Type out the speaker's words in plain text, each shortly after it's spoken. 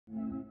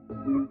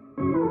Hi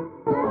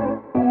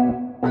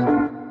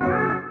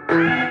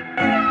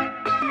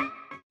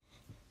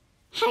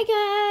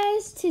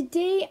guys,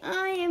 today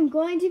I am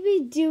going to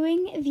be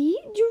doing the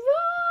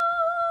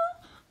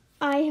draw.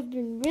 I have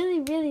been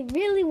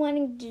really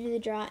wanting to do the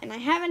draw, and I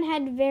haven't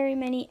had very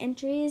many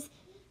entries.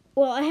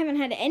 Well, I haven't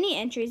had any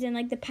entries in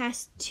like the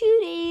past 2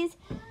 days,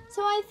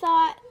 so I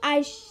thought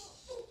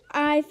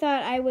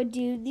I would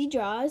do the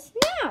draws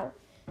now.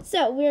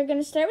 So we're going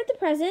to start with the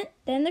present,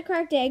 then the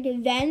cracked egg,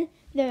 then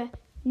the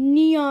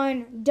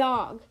neon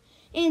dog.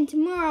 And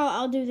tomorrow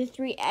I'll do the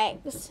 3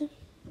 eggs.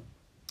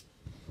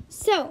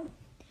 So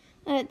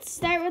let's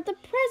start with the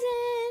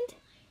present.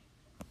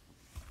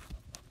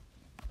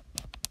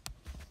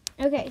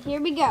 Okay,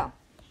 here we go.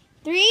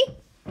 3,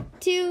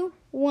 2,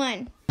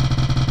 1.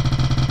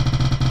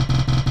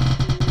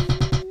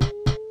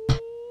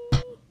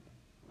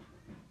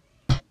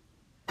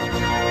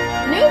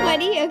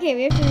 Nobody? Okay,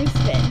 we have to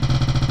respin.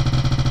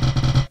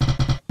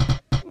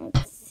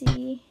 Let's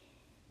see.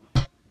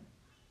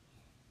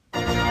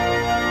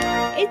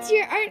 It's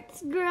Your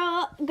Arts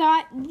Girl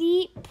got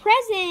the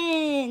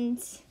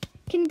present.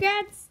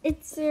 Congrats,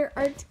 It's Your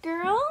Arts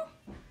Girl.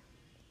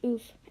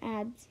 Oof,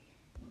 ads.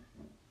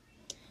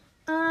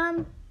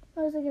 What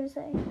was I gonna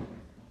say?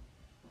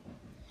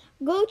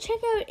 Go check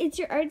out It's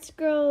Your Arts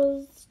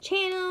Girl's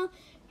channel.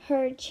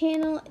 Her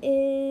channel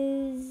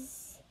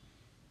is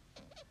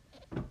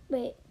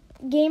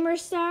Gamer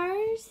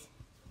Stars.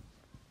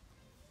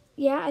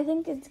 Yeah, I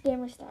think it's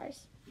Gamer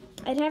Stars.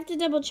 I'd have to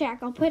double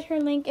check. I'll put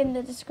her link in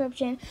the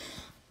description.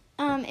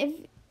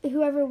 If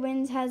whoever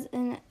wins has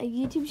a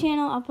YouTube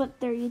channel, I'll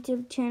put their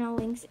YouTube channel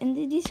links in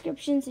the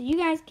description so you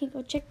guys can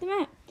go check them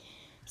out.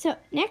 So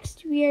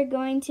next we are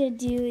going to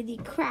do the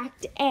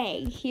cracked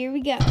egg. Here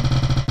we go.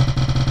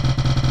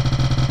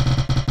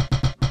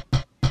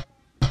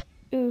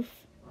 Oof.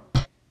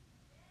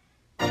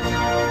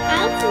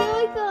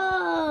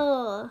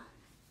 Alcioicle!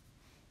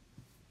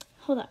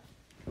 Hold up.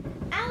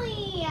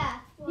 Allie,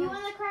 you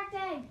won the cracked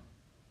egg.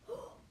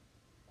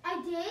 I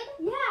did?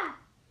 Yeah.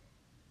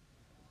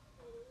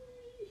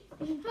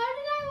 How did I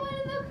win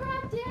the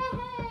cracked egg?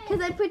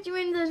 Because I put you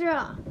in the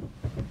draw.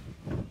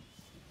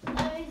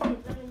 Let me see.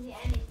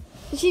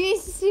 She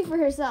needs to see for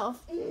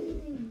herself.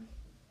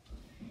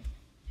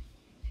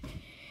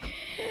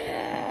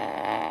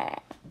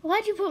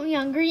 Why'd you put me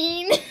on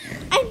green?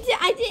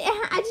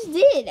 I just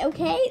did,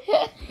 okay?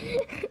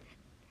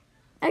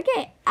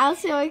 Okay,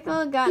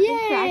 Alcioicle got the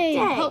cracked egg.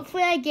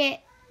 Hopefully I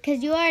get,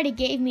 because you already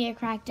gave me a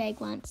cracked egg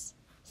once.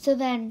 So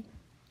then,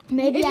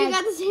 maybe if you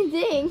got the same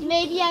thing.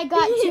 Maybe I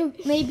got two,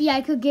 maybe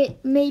I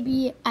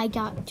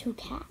got 2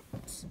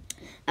 cats.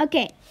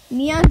 Okay,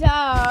 neon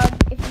dog.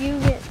 If you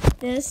get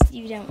this,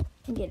 you don't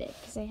get it,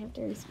 because I have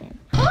to respin.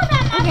 Hold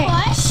on, Okay.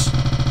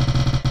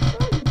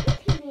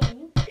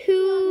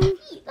 Who?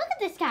 Look at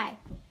this guy.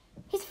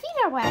 His feet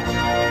are wet. Did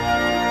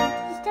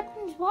he step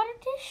in his water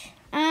dish?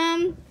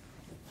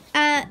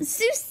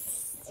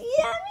 Susami.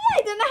 I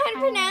don't know how to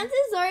pronounce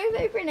it. Sorry if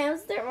I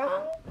pronounced it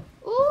wrong.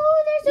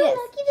 Ooh, there's Yes, a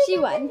lucky to she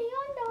get won. the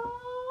neon dog.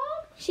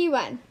 She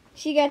won.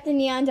 She got the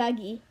neon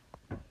doggy.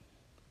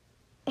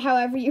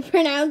 However you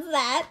pronounce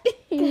that.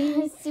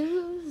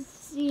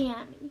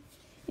 Susami.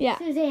 Yeah.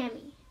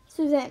 Suzami.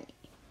 Suzanne,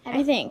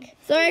 I think.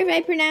 Sorry if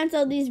I pronounced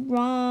all these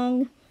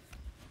wrong.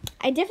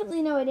 I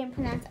definitely know I didn't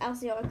pronounce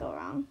Alcioicle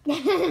wrong.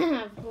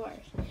 Of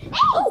course.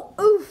 Oh,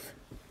 oof.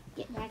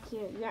 Get back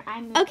here.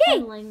 I'm Okay.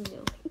 killing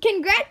you.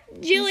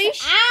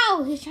 Congratulations.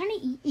 Ow! He's trying to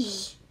eat me.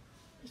 He's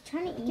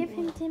trying to eat Give me.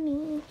 him to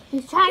me.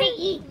 He's trying to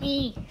eat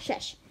me.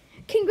 Shush.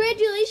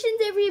 Congratulations,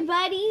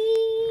 everybody.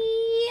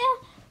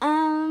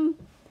 I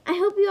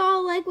hope you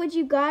all like what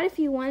you got if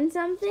you won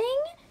something.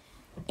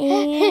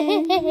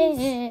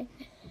 And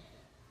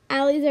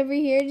Allie's over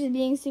here just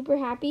being super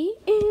happy.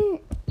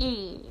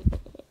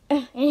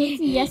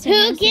 Yes or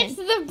no, Who gets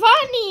the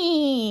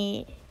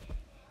bunny?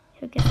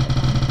 Who gets the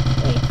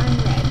bunny? Wait, I'm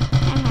red.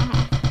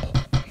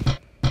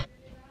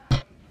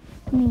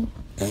 Me.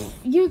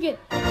 You get.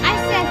 I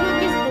said who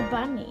gets the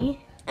bunny.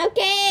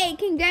 Okay,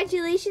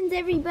 congratulations,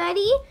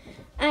 everybody.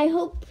 I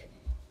hope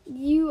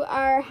you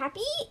are happy,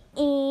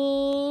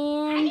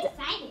 and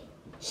excited.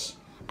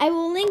 I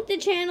will link the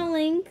channel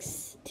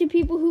links to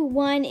people who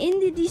won in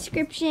the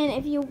description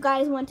if you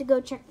guys want to go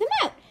check them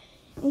out,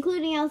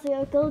 including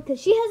Alcioicle, because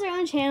she has her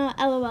own channel.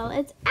 LOL,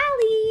 it's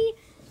Allie.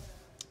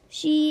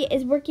 She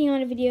is working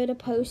on a video to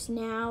post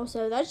now,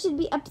 so that should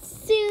be up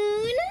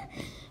soon.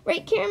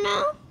 Right,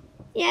 Caramel?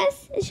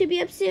 Yes, it should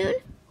be up soon.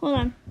 Hold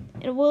on.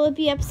 Will it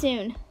be up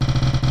soon?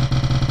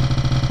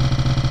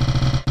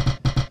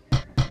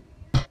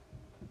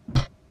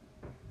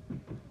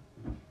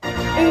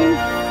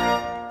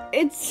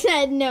 It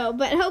said no,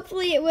 but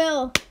hopefully it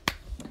will.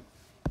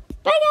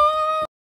 Bye, guys!